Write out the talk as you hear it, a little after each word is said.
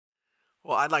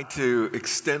Well, I'd like to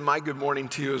extend my good morning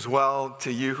to you as well,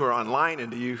 to you who are online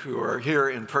and to you who are here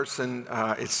in person.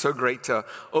 It's so great to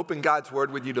open God's Word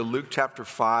with you to Luke chapter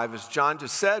 5. As John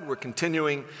just said, we're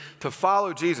continuing to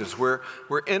follow Jesus. We're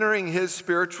entering his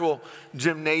spiritual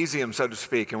gymnasium, so to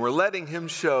speak, and we're letting him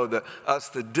show us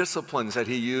the disciplines that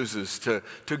he uses to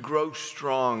grow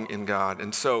strong in God.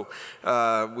 And so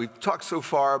we've talked so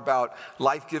far about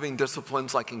life-giving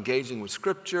disciplines like engaging with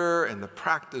Scripture and the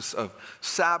practice of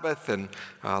Sabbath. And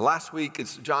last week,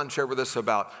 John shared with us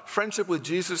about friendship with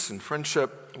Jesus and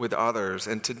friendship with others.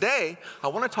 And today, I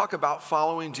want to talk about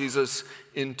following Jesus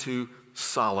into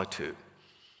solitude.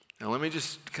 Now, let me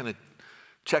just kind of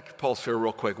check your pulse here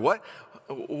real quick. What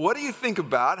do you think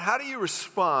about? How do you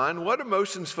respond? What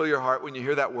emotions fill your heart when you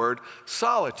hear that word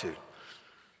solitude?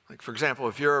 Like, for example,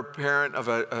 if you're a parent of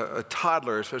a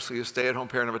toddler, especially a stay-at-home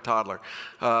parent of a toddler,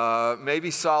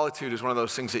 maybe solitude is one of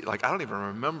those things that, like, I don't even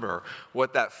remember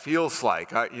what that feels like.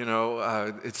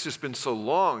 It's just been so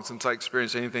long since I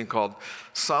experienced anything called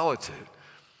solitude.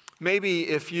 Maybe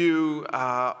if you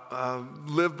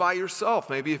live by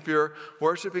yourself, maybe if you're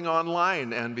worshiping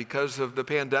online and because of the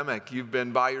pandemic, you've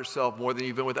been by yourself more than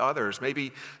you've been with others.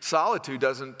 Maybe solitude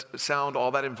doesn't sound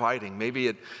all that inviting.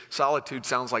 Maybe solitude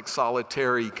sounds like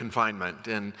solitary confinement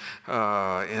and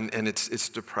it's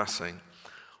depressing.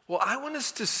 Well, I want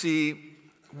us to see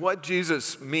what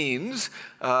Jesus means,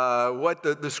 what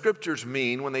the scriptures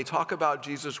mean when they talk about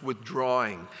Jesus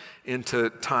withdrawing into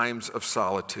times of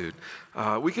solitude.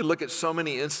 We could look at so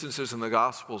many instances in the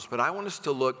Gospels, but I want us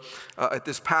to look at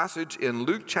this passage in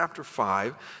Luke chapter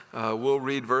 5. We'll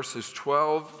read verses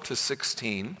 12 to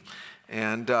 16.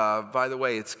 And by the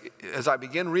way, as I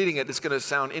begin reading it, it's going to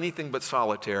sound anything but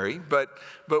solitary, but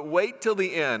wait till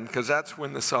the end, because that's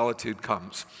when the solitude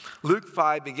comes. Luke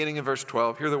 5, beginning in verse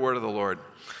 12, hear the word of the Lord.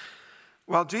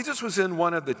 While Jesus was in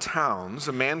one of the towns,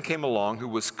 a man came along who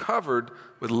was covered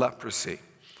with leprosy.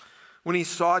 When he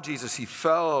saw Jesus, he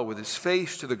fell with his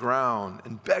face to the ground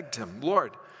and begged him,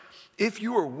 "Lord, if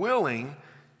you are willing,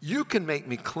 you can make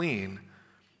me clean."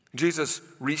 Jesus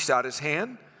reached out his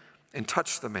hand and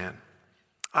touched the man.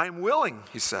 "I am willing,"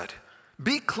 he said.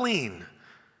 "Be clean."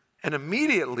 And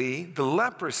immediately the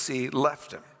leprosy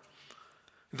left him.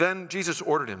 Then Jesus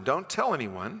ordered him, "Don't tell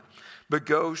anyone, but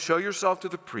go show yourself to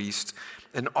the priest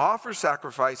and offer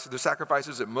the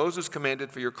sacrifices that Moses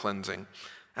commanded for your cleansing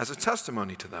as a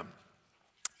testimony to them."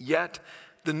 Yet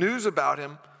the news about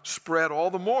him spread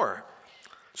all the more,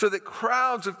 so that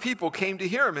crowds of people came to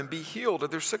hear him and be healed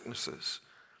of their sicknesses.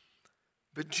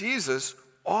 But Jesus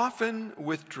often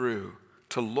withdrew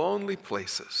to lonely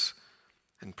places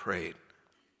and prayed.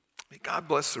 May God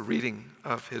bless the reading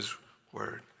of his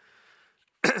word.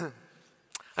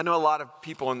 I know a lot of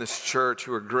people in this church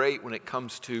who are great when it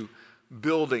comes to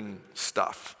building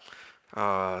stuff.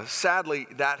 Sadly,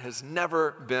 that has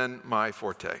never been my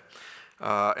forte.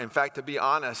 In fact, to be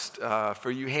honest, for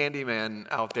you handyman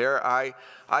out there,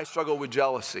 I struggle with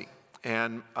jealousy.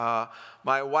 And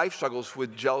my wife struggles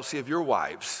with jealousy of your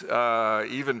wives,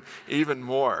 even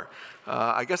more.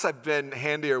 I guess I've been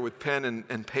handier with pen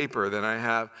and paper than I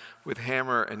have with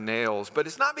hammer and nails. But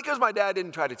it's not because my dad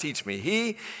didn't try to teach me.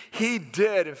 He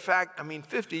did. In fact,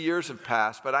 50 years have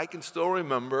passed, but I can still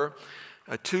remember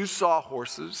 2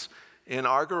 sawhorses in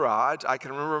our garage. I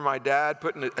can remember my dad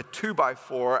putting a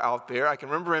 2x4 out there. I can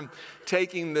remember him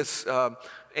taking this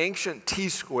ancient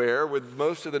T-square with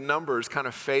most of the numbers kind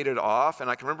of faded off, and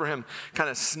I can remember him kind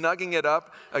of snugging it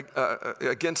up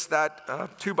against that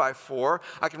 2x4.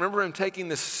 I can remember him taking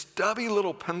this stubby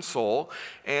little pencil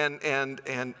and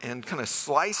kind of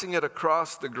slicing it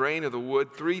across the grain of the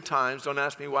wood 3 times. Don't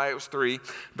ask me why it was 3,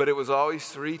 but it was always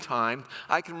 3 times.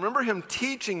 I can remember him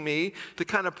teaching me to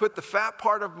kind of put the fat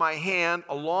part of my hand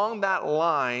along that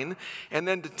line, and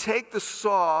then to take the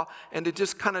saw and to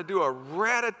just kind of do a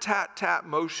rat-a-tat-tat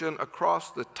motion across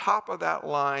the top of that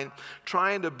line,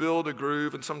 trying to build a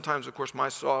groove. And sometimes, of course, my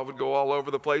saw would go all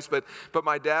over the place, but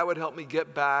my dad would help me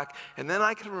get back. And then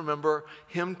I can remember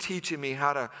him teaching me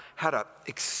how to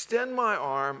extend my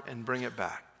arm and bring it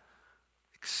back.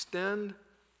 Extend,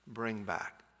 bring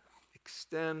back.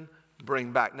 Extend,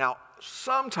 bring back. Now,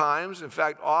 sometimes,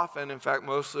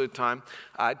 most of the time,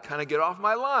 I'd kind of get off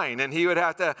my line and he would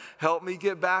have to help me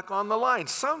get back on the line.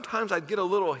 Sometimes I'd get a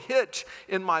little hitch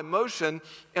in my motion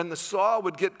and the saw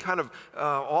would get kind of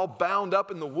all bound up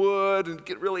in the wood and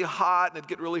get really hot and it'd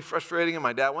get really frustrating. And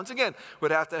my dad, once again,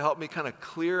 would have to help me kind of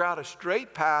clear out a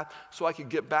straight path so I could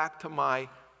get back to my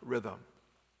rhythm.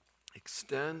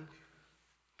 Extend,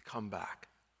 come back.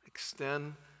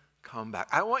 Extend, come back.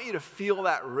 I want you to feel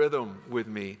that rhythm with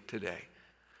me today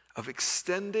of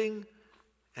extending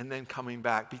and then coming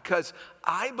back. Because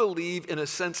I believe, in a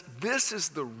sense, this is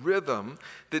the rhythm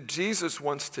that Jesus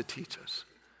wants to teach us.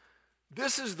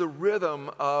 This is the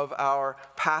rhythm of our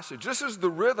passage. This is the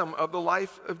rhythm of the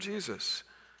life of Jesus.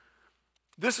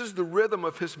 This is the rhythm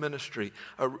of his ministry.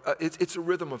 It's a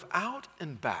rhythm of out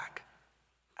and back.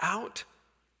 Out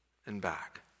and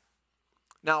back.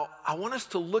 Now, I want us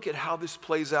to look at how this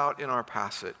plays out in our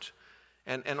passage.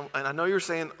 And I know you're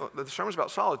saying the sermon's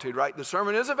about solitude, right? The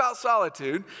sermon is about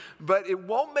solitude, but it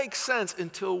won't make sense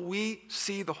until we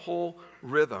see the whole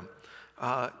rhythm,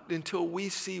 until we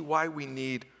see why we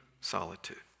need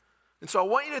solitude. And so I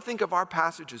want you to think of our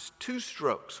passage as two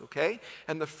strokes, okay?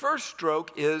 And the first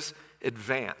stroke is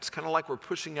advance, kind of like we're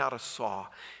pushing out a saw.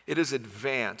 It is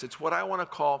advance. It's what I want to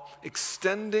call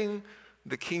extending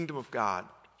the kingdom of God.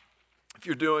 If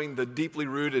you're doing the deeply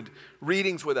rooted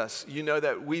readings with us, you know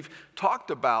that we've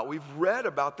read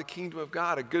about the kingdom of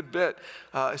God a good bit,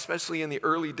 especially in the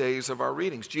early days of our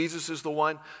readings. Jesus is the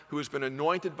one who has been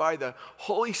anointed by the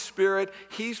Holy Spirit.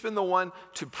 He's been the one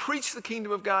to preach the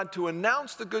kingdom of God, to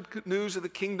announce the good news of the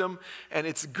kingdom, and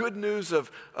it's good news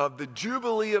of the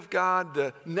Jubilee of God,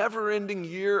 the never-ending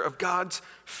year of God's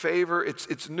favor.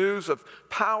 It's news of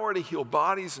power to heal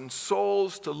bodies and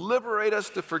souls, to liberate us,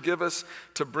 to forgive us,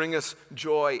 to bring us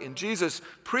joy. And Jesus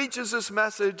preaches this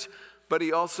message, but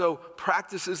he also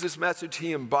practices this message.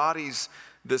 He embodies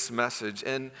this message.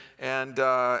 And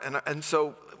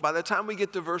so by the time we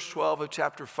get to verse 12 of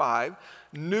chapter 5,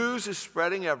 news is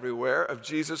spreading everywhere of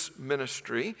Jesus'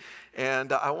 ministry.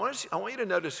 And I want you to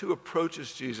notice who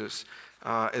approaches Jesus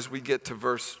as we get to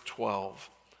verse 12.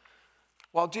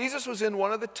 While Jesus was in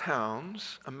one of the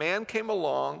towns, a man came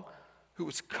along who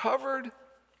was covered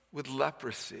with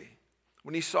leprosy.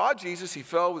 When he saw Jesus, he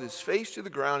fell with his face to the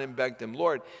ground and begged him,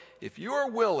 "Lord, if you are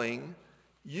willing,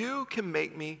 you can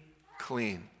make me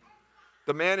clean."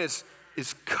 The man is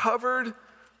covered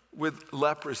with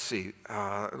leprosy.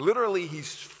 Literally,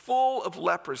 he's full of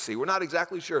leprosy. We're not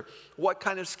exactly sure what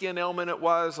kind of skin ailment it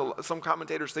was. Some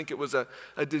commentators think it was a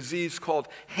disease called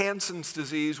Hansen's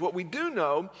disease. What we do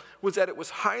know was that it was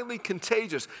highly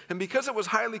contagious. And because it was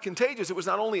highly contagious, it was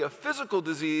not only a physical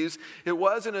disease, it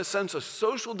was, in a sense, a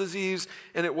social disease,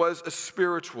 and it was a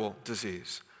spiritual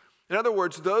disease. In other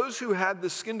words, those who had the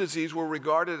skin disease were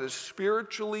regarded as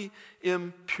spiritually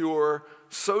impure,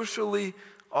 socially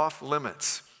off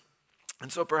limits.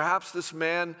 And so perhaps this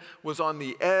man was on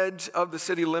the edge of the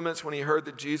city limits when he heard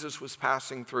that Jesus was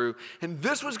passing through. And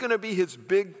this was going to be his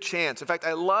big chance. In fact,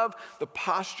 I love the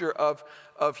posture of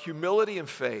humility and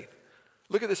faith.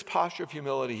 Look at this posture of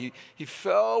humility. He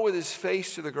fell with his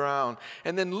face to the ground.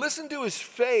 And then listen to his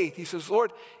faith. He says,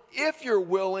 "Lord, if you're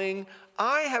willing,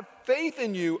 I have faith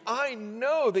in you. I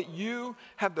know that you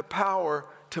have the power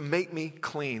to make me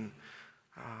clean."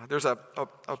 There's a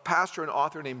pastor and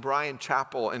author named Bryan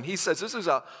Chapell, and he says this is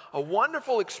a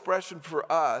wonderful expression for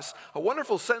us, a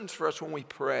wonderful sentence for us when we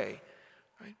pray.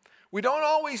 Right? We don't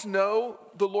always know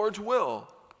the Lord's will.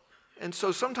 And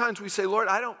so sometimes we say, "Lord,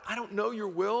 I don't know your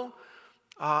will.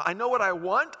 I know what I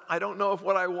want. I don't know if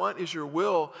what I want is your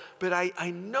will, but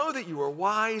I know that you are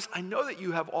wise. I know that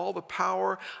you have all the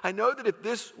power. I know that if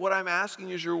this, what I'm asking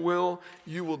is your will,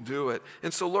 you will do it.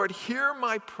 And so, Lord, hear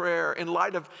my prayer in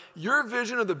light of your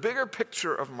vision of the bigger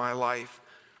picture of my life.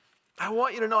 I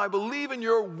want you to know I believe in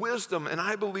your wisdom, and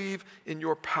I believe in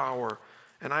your power,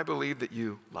 and I believe that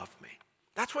you love me."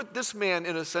 That's what this man,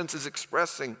 in a sense, is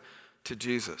expressing to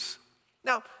Jesus.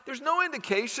 Now, there's no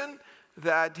indication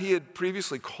that he had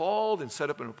previously called and set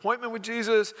up an appointment with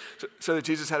Jesus so that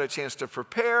Jesus had a chance to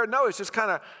prepare. No, it's just kind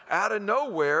of out of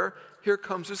nowhere, here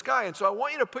comes this guy. And so I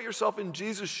want you to put yourself in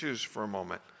Jesus' shoes for a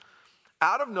moment.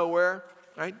 Out of nowhere,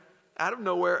 right? Out of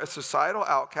nowhere, a societal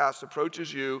outcast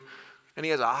approaches you, and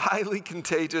he has a highly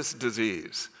contagious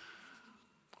disease.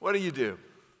 What do you do?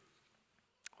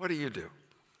 What do you do?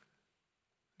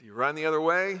 Do you run the other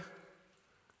way?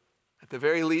 At the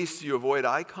very least, do you avoid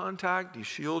eye contact? Do you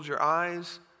shield your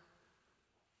eyes?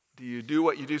 Do you do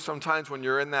what you do sometimes when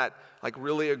you're in that like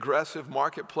really aggressive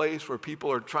marketplace where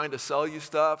people are trying to sell you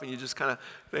stuff and you just kind of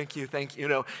thank you,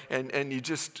 and you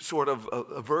just sort of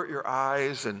avert your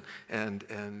eyes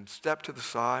and step to the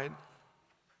side?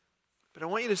 But I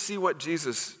want you to see what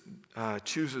Jesus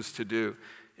chooses to do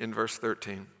in verse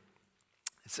 13.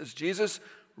 It says, Jesus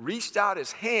reached out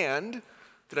his hand.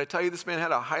 Did I tell you this man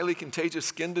had a highly contagious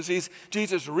skin disease?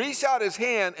 Jesus reached out his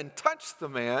hand and touched the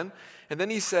man, and then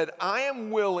he said, "I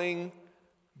am willing,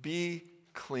 be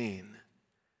clean."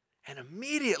 And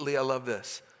immediately, I love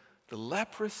this, the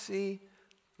leprosy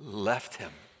left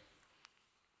him.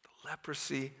 The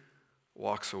leprosy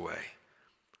walks away.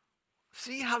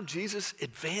 See how Jesus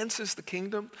advances the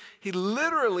kingdom? He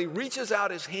literally reaches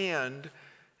out his hand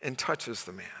and touches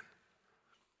the man.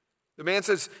 The man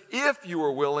says, if you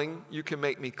are willing, you can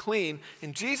make me clean.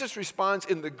 And Jesus responds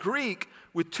in the Greek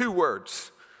with two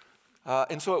words.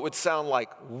 And so it would sound like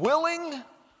willing,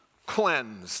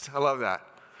 cleansed. I love that.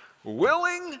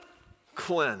 Willing,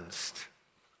 cleansed.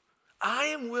 I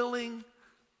am willing,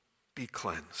 be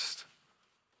cleansed.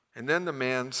 And then the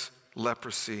man's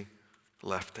leprosy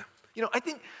left him. You know, I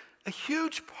think a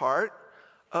huge part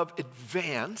of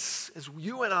advance, as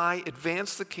you and I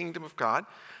advance the kingdom of God,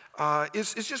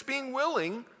 is just being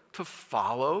willing to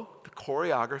follow the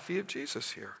choreography of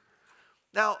Jesus here.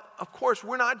 Now, of course,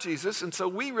 we're not Jesus, and so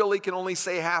we really can only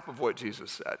say half of what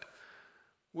Jesus said.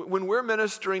 When we're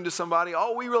ministering to somebody,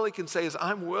 all we really can say is,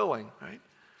 I'm willing, right?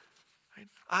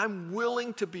 I'm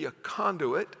willing to be a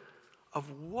conduit of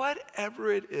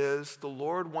whatever it is the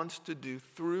Lord wants to do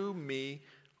through me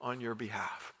on your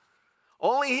behalf.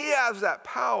 Only He has that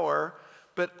power,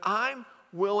 but I'm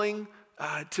willing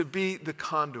to be the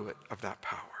conduit of that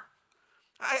power.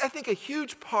 I think a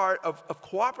huge part of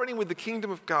cooperating with the kingdom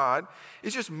of God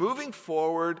is just moving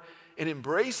forward and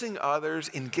embracing others,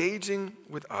 engaging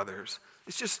with others.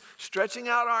 It's just stretching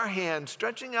out our hands,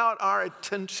 stretching out our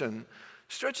attention,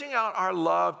 stretching out our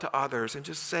love to others and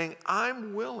just saying,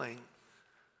 I'm willing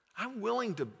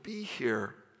to be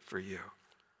here for you.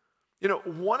 You know,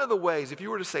 one of the ways, if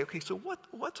you were to say, okay, so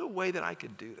what's a way that I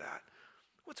could do that?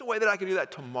 What's a way that I could do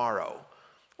that tomorrow?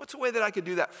 What's a way that I could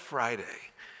do that Friday?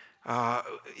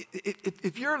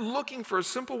 If you're looking for a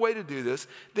simple way to do this,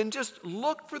 then just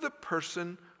look for the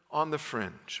person on the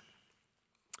fringe.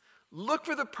 Look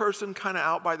for the person kind of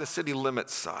out by the city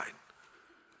limits side.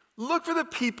 Look for the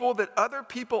people that other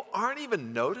people aren't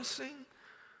even noticing,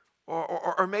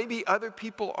 or maybe other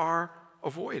people are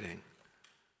avoiding.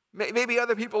 Maybe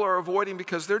other people are avoiding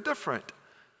because they're different.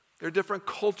 They're a different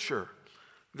culture.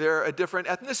 They're a different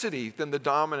ethnicity than the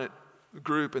dominant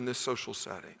group in this social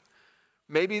setting.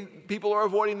 Maybe people are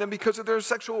avoiding them because of their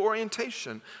sexual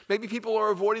orientation. Maybe people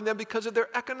are avoiding them because of their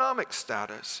economic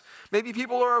status. Maybe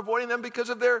people are avoiding them because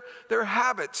of their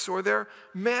habits or their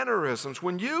mannerisms.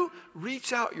 When you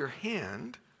reach out your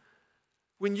hand,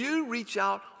 when you reach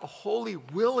out a holy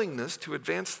willingness to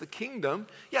advance the kingdom,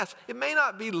 yes, it may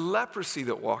not be leprosy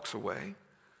that walks away.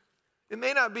 It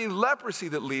may not be leprosy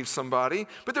that leaves somebody,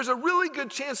 but there's a really good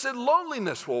chance that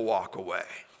loneliness will walk away.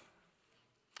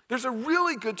 There's a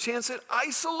really good chance that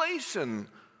isolation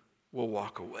will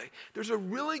walk away. There's a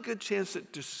really good chance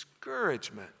that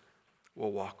discouragement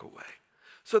will walk away.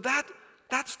 So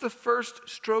that's the first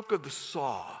stroke of the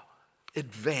saw.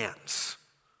 Advance.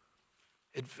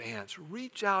 Advance.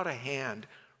 Reach out a hand.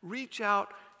 Reach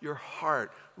out your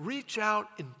heart. Reach out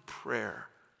in prayer.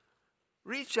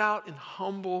 Reach out in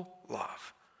humble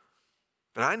love.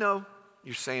 But I know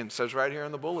you're saying, it says right here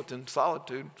in the bulletin,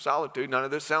 solitude. None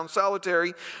of this sounds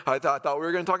solitary. I thought we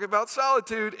were going to talk about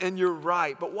solitude, and you're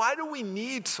right. But why do we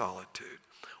need solitude?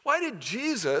 Why did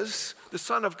Jesus, the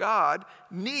Son of God,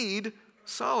 need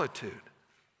solitude?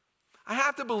 I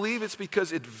have to believe it's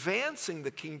because advancing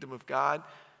the kingdom of God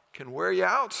can wear you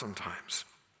out sometimes.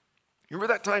 You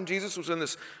remember that time Jesus was in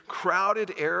this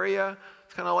crowded area?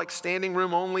 It's kind of like standing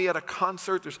room only at a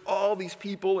concert. There's all these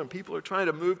people, and people are trying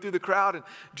to move through the crowd, and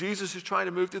Jesus is trying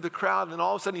to move through the crowd, and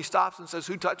all of a sudden he stops and says,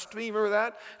 who touched me? Remember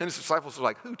that? And his disciples are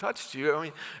like, who touched you? I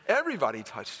mean, everybody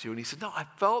touched you. And he said, no, I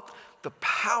felt the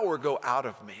power go out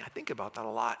of me. I think about that a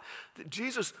lot. That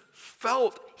Jesus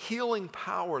felt healing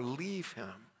power leave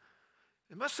him.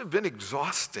 It must have been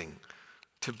exhausting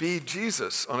to be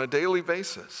Jesus on a daily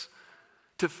basis,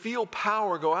 to feel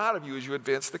power go out of you as you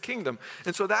advance the kingdom.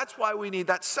 And so that's why we need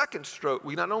that second stroke.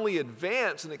 We not only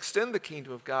advance and extend the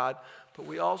kingdom of God, but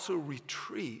we also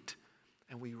retreat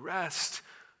and we rest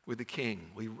with the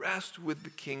King. We rest with the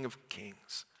King of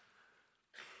Kings.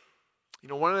 You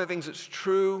know, one of the things that's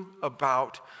true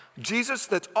about Jesus,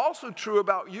 that's also true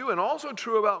about you and also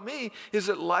true about me, is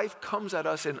that life comes at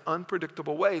us in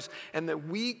unpredictable ways and that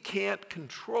we can't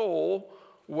control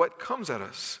what comes at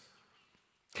us.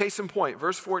 Case in point,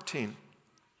 verse 14.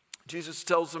 Jesus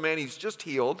tells the man he's just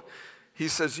healed. He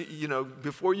says, you know,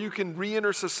 before you can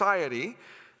re-enter society,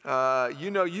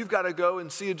 you've got to go and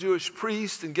see a Jewish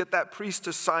priest and get that priest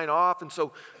to sign off. And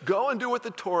so go and do what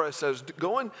the Torah says.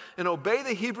 Go and obey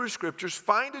the Hebrew scriptures.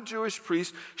 Find a Jewish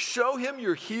priest. Show him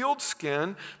your healed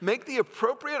skin. Make the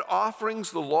appropriate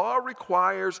offerings the law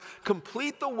requires.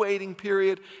 Complete the waiting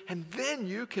period. And then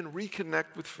you can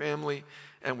reconnect with family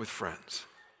and with friends.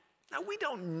 Now, we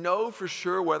don't know for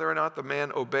sure whether or not the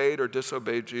man obeyed or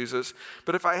disobeyed Jesus,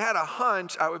 but if I had a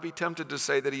hunch, I would be tempted to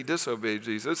say that he disobeyed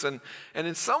Jesus. And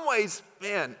in some ways,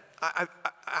 man,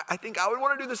 I think I would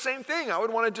want to do the same thing. I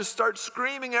would want to just start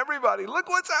screaming, everybody, look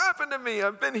what's happened to me.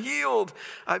 I've been healed.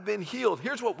 I've been healed.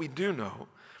 Here's what we do know,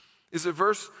 is that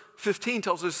verse 15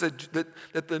 tells us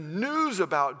that the news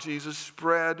about Jesus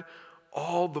spread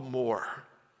all the more.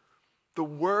 The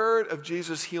word of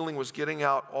Jesus' healing was getting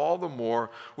out all the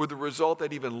more, with the result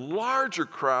that even larger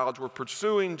crowds were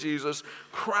pursuing Jesus,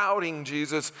 crowding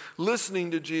Jesus,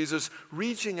 listening to Jesus,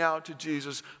 reaching out to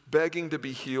Jesus, begging to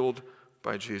be healed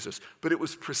by Jesus. But it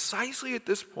was precisely at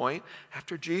this point,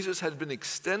 after Jesus had been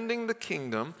extending the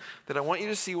kingdom, that I want you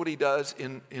to see what he does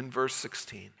in verse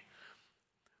 16.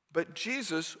 But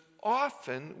Jesus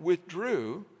often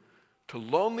withdrew to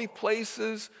lonely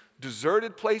places,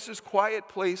 deserted places, quiet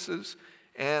places,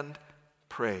 and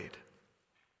prayed.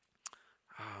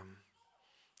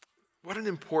 What an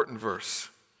important verse.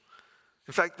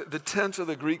 In fact, the tense of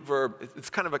the Greek verb, it's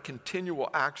kind of a continual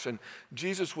action.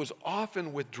 Jesus was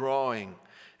often withdrawing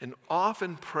and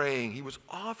often praying. He was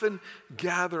often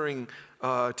gathering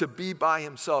to be by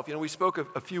himself. You know, we spoke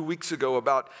a few weeks ago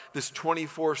about this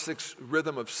 24/6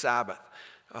 rhythm of Sabbath.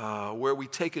 Where we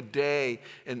take a day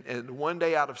and one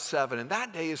day out of 7, and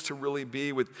that day is to really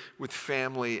be with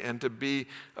family and to be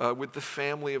with the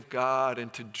family of God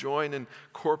and to join in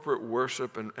corporate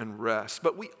worship and rest.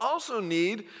 But we also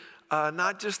need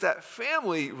not just that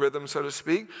family rhythm, so to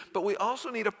speak, but we also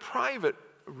need a private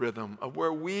rhythm of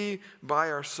where we by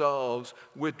ourselves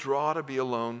withdraw to be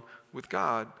alone with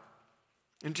God.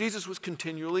 And Jesus was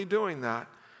continually doing that.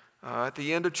 At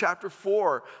the end of chapter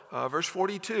 4, verse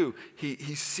 42, he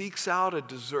seeks out a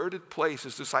deserted place.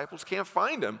 His disciples can't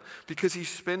find him because he's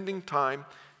spending time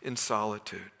in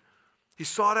solitude. He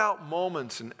sought out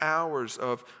moments and hours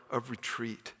of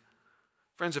retreat.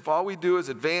 Friends, if all we do is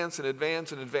advance and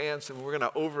advance and advance, and we're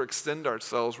going to overextend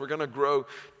ourselves, we're going to grow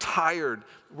tired,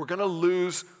 we're going to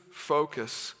lose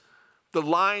focus. The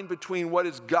line between what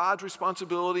is God's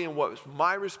responsibility and what is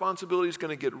my responsibility is going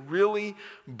to get really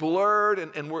blurred,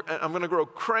 and I'm going to grow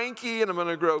cranky, and I'm going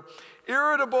to grow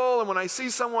irritable, and when I see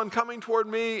someone coming toward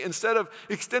me, instead of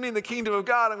extending the kingdom of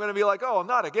God, I'm going to be like, oh,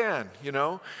 not again, you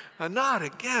know? Not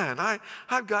again.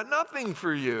 I've got nothing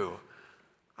for you.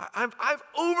 I've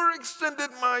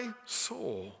overextended my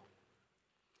soul.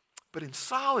 But in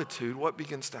solitude, what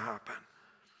begins to happen?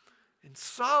 In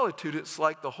solitude, it's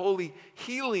like the holy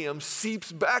helium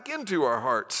seeps back into our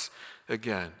hearts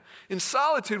again. In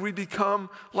solitude, we become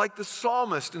like the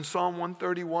psalmist in Psalm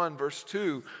 131, verse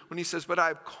 2, when he says, but I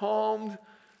have calmed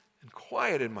and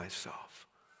quieted myself.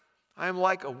 I am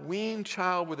like a weaned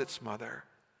child with its mother.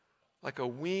 Like a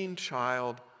weaned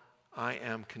child, I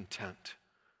am content.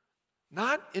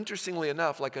 Not, interestingly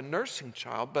enough, like a nursing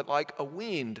child, but like a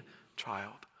weaned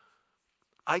child.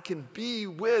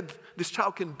 This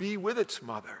child can be with its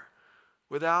mother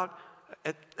without,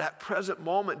 at that present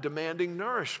moment, demanding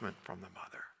nourishment from the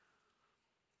mother.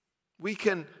 We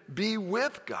can be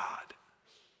with God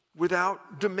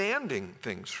without demanding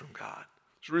things from God.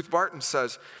 As Ruth Barton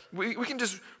says, we can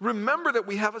just remember that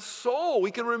we have a soul.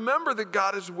 We can remember that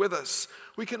God is with us.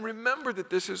 We can remember that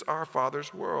this is our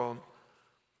Father's world.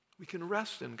 We can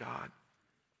rest in God.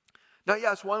 Now,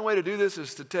 yes, one way to do this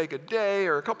is to take a day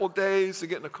or a couple of days to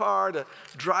get in a car, to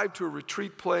drive to a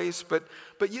retreat place, but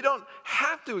you don't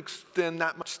have to extend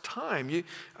that much time. You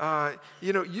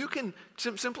can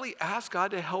simply ask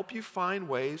God to help you find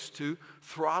ways to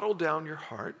throttle down your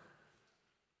heart,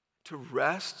 to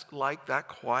rest like that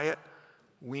quiet,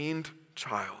 weaned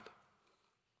child.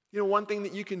 You know, one thing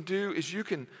that you can do is you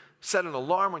can set an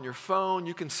alarm on your phone,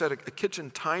 you can set a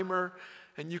kitchen timer,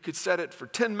 and you could set it for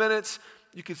 10 minutes,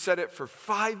 you could set it for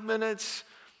 5 minutes.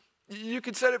 You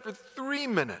could set it for 3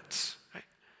 minutes. Right?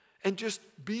 And just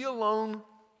be alone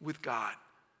with God.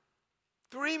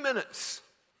 3 minutes.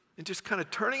 And just kind of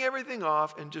turning everything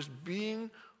off and just being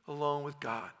alone with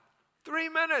God. 3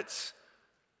 minutes.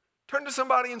 Turn to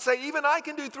somebody and say, even I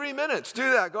can do 3 minutes.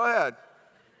 Do that. Go ahead.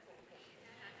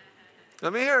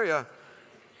 Let me hear you.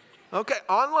 Okay,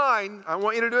 online, I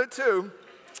want you to do it too.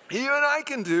 Even I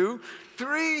can do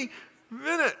 3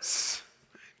 minutes.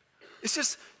 It's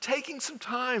just taking some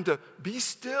time to be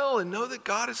still and know that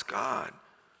God is God.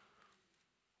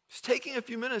 Just taking a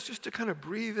few minutes just to kind of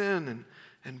breathe in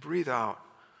and breathe out.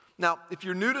 Now, if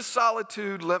you're new to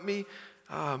solitude, let me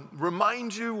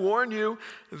warn you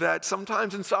that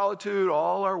sometimes in solitude,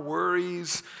 all our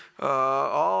worries,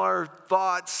 all our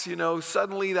thoughts,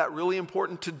 suddenly that really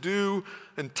important to-do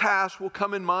and task will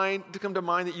come to mind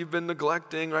that you've been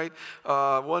neglecting, right?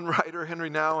 One writer, Henry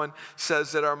Nouwen,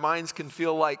 says that our minds can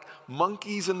feel like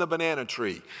monkeys in the banana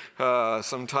tree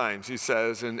sometimes, he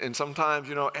says. And sometimes,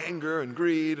 anger and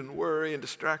greed and worry and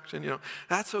distraction,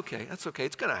 that's okay. That's okay.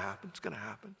 It's going to happen. It's going to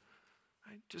happen.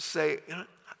 Just say,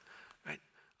 right,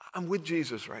 I'm with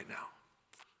Jesus right now.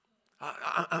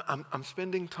 I'm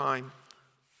spending time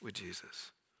with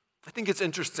Jesus. I think it's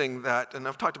interesting that, and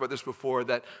I've talked about this before,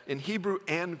 that in Hebrew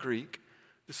and Greek,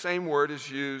 the same word is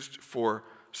used for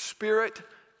spirit,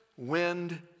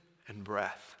 wind, and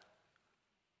breath.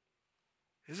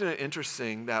 Isn't it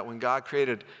interesting that when God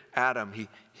created Adam,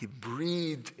 he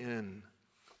breathed in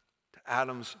to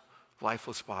Adam's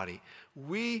lifeless body.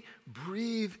 We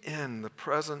breathe in the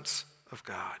presence of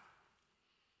God.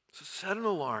 So set an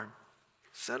alarm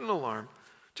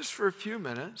just for a few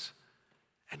minutes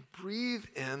and breathe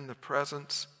in the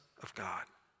presence of God.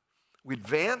 We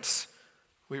advance,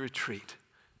 we retreat.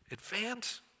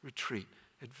 Advance, retreat.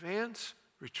 Advance,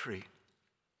 retreat.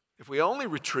 If we only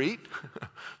retreat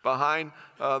behind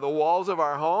the walls of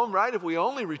our home, right? If we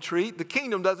only retreat, the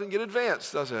kingdom doesn't get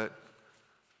advanced, does it?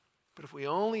 But if we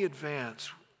only advance,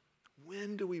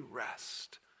 when do we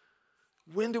rest?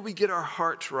 When do we get our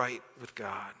hearts right with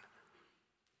God?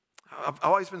 I've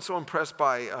always been so impressed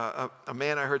by a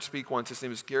man I heard speak once. His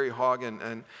name is Gary Haugen,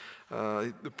 and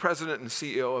the president and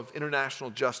CEO of International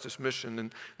Justice Mission.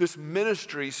 And this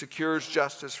ministry secures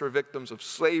justice for victims of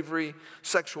slavery,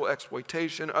 sexual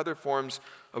exploitation, other forms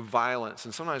of violence.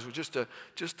 And sometimes just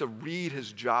to read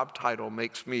his job title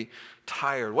makes me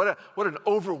tired. What an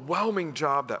overwhelming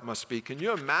job that must be. Can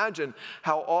you imagine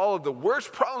how all of the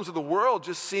worst problems of the world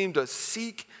just seem to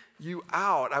seek you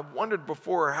out? I've wondered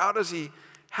before, how does he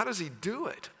do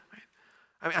it?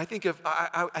 I mean, I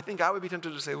think I would be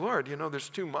tempted to say, Lord, there's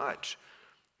too much.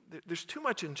 There's too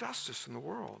much injustice in the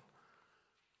world.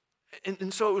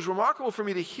 And so it was remarkable for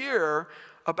me to hear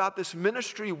about this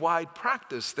ministry-wide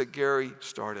practice that Gary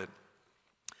started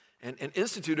and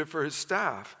instituted for his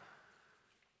staff.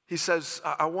 He says,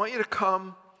 I want you to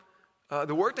come.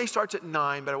 The workday starts at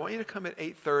 9, but I want you to come at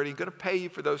 8:30. I'm going to pay you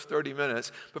for those 30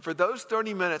 minutes. But for those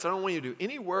 30 minutes, I don't want you to do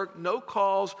any work, no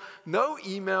calls, no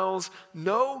emails,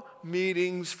 no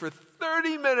meetings. For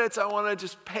 30 minutes, I want to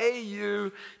just pay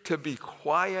you to be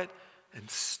quiet and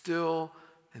still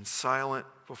and silent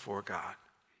before God.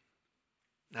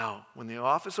 Now, when the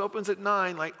office opens at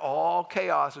 9, like all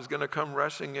chaos is going to come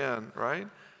rushing in, right?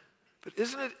 But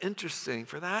isn't it interesting,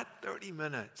 for that 30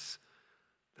 minutes,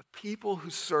 the people who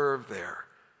serve there,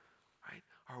 right,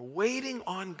 are waiting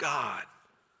on God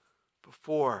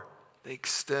before they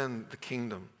extend the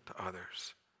kingdom to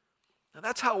others. Now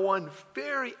that's how one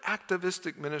very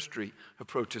activistic ministry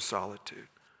approaches solitude.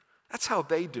 That's how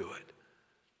they do it.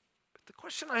 But the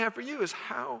question I have for you is,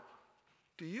 how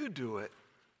do you do it?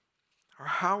 Or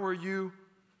how are you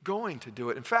going to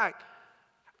do it? In fact,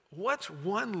 what's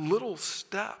one little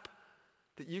step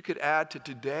that you could add to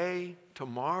today,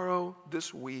 tomorrow,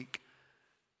 this week,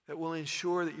 that will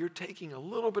ensure that you're taking a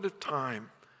little bit of time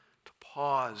to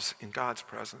pause in God's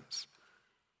presence?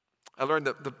 I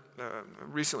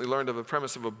recently learned of the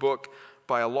premise of a book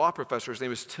by a law professor. His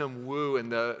name is Tim Wu,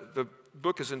 and the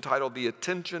book is entitled The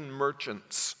Attention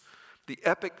Merchants, the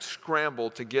epic scramble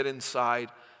to get inside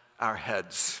our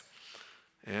heads.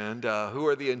 And who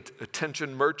are the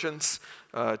attention merchants?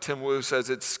 Tim Wu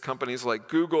says it's companies like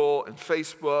Google and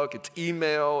Facebook, it's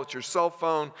email, it's your cell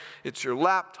phone, it's your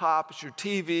laptop, it's your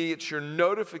TV, it's your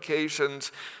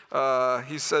notifications.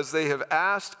 He says they have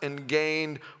asked and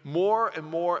gained more and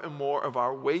more and more of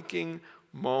our waking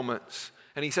moments.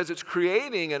 And he says it's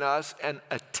creating in us an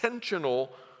attentional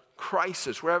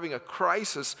crisis. We're having a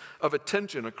crisis of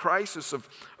attention, a crisis of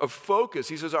focus.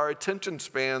 He says our attention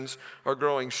spans are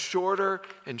growing shorter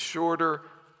and shorter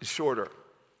and shorter.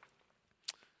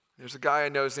 There's a guy I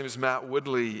know, his name is Matt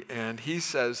Woodley, and he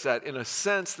says that in a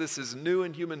sense this is new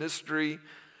in human history,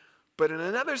 but in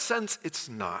another sense it's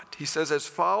not. He says as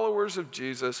followers of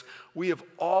Jesus, we have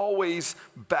always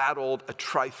battled a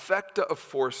trifecta of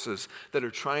forces that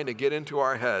are trying to get into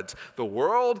our heads: the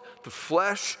world, the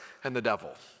flesh, and the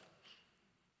devil.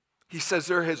 He says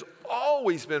there has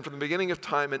always been, from the beginning of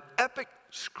time, an epic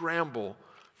scramble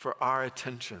for our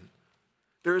attention.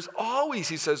 There has always,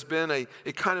 he says, been a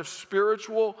kind of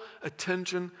spiritual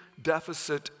attention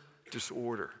deficit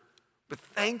disorder. But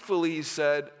thankfully, he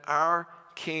said, our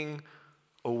King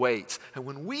awaits. And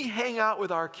when we hang out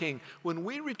with our King, when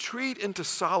we retreat into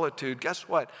solitude, guess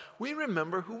what? We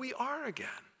remember who we are again.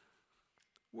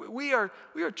 We are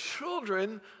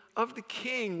children of the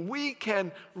King. We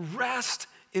can rest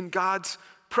in God's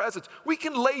presence. We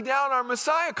can lay down our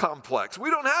Messiah complex. We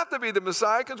don't have to be the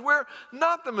Messiah because we're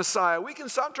not the Messiah. We can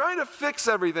stop trying to fix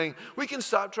everything. We can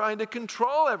stop trying to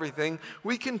control everything.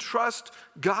 We can trust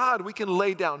God. We can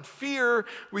lay down fear.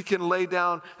 We can lay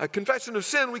down a confession of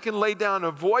sin. We can lay down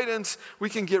avoidance. We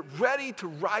can get ready to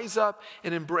rise up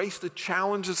and embrace the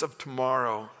challenges of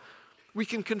tomorrow. We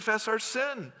can confess our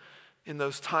sin in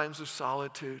those times of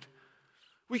solitude.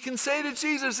 We can say to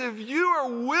Jesus, if you are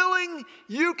willing,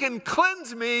 you can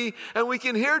cleanse me. And we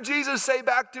can hear Jesus say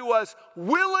back to us,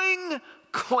 willing,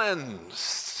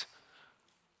 cleansed.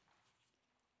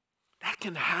 That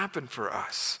can happen for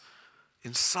us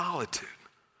in solitude.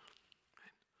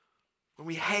 When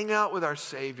we hang out with our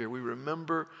Savior, we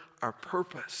remember our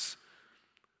purpose.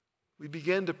 We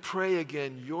begin to pray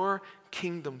again, your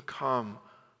kingdom come,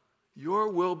 your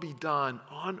will be done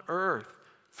on earth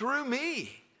through me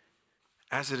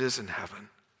as it is in heaven.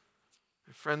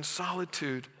 And friends,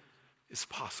 solitude is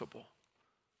possible.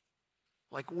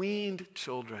 Like weaned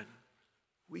children,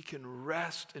 we can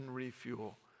rest and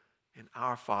refuel in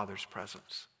our Father's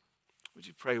presence. Would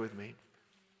you pray with me?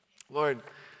 Lord,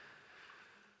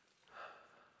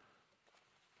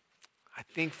 I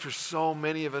think for so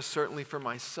many of us, certainly for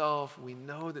myself, we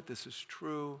know that this is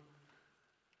true.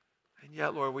 And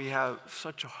yet, Lord, we have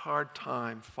such a hard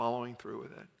time following through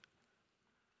with it.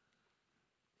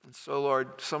 And so, Lord,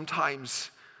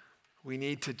 sometimes we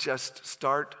need to just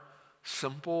start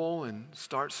simple and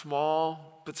start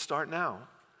small, but start now.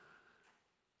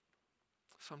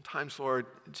 Sometimes, Lord,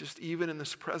 just even in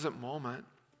this present moment,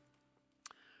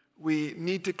 we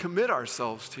need to commit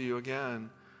ourselves to you again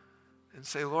and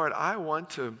say, Lord, I want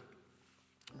to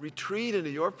retreat into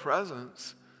your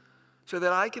presence so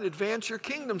that I can advance your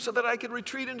kingdom, so that I can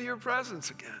retreat into your presence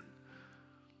again.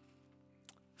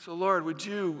 So, Lord, would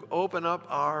you open up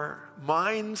our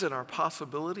minds and our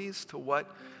possibilities to what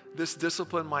this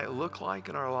discipline might look like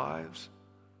in our lives?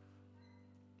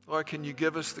 Lord, can you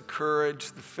give us the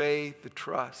courage, the faith, the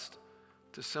trust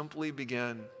to simply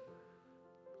begin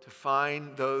to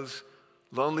find those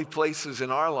lonely places in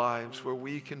our lives where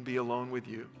we can be alone with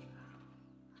you?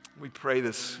 We pray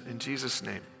this in Jesus'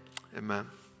 name. Amen.